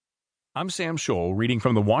I'm Sam Scholl, reading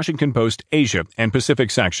from the Washington Post Asia and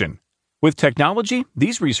Pacific section. With technology,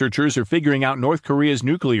 these researchers are figuring out North Korea's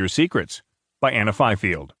nuclear secrets. By Anna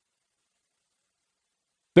Fifield.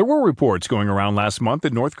 There were reports going around last month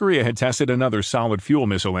that North Korea had tested another solid fuel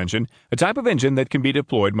missile engine, a type of engine that can be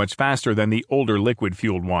deployed much faster than the older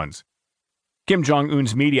liquid-fueled ones. Kim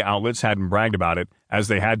Jong-un's media outlets hadn't bragged about it, as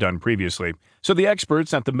they had done previously, so the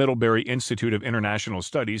experts at the Middlebury Institute of International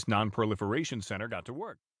Studies Non-Proliferation Center got to work.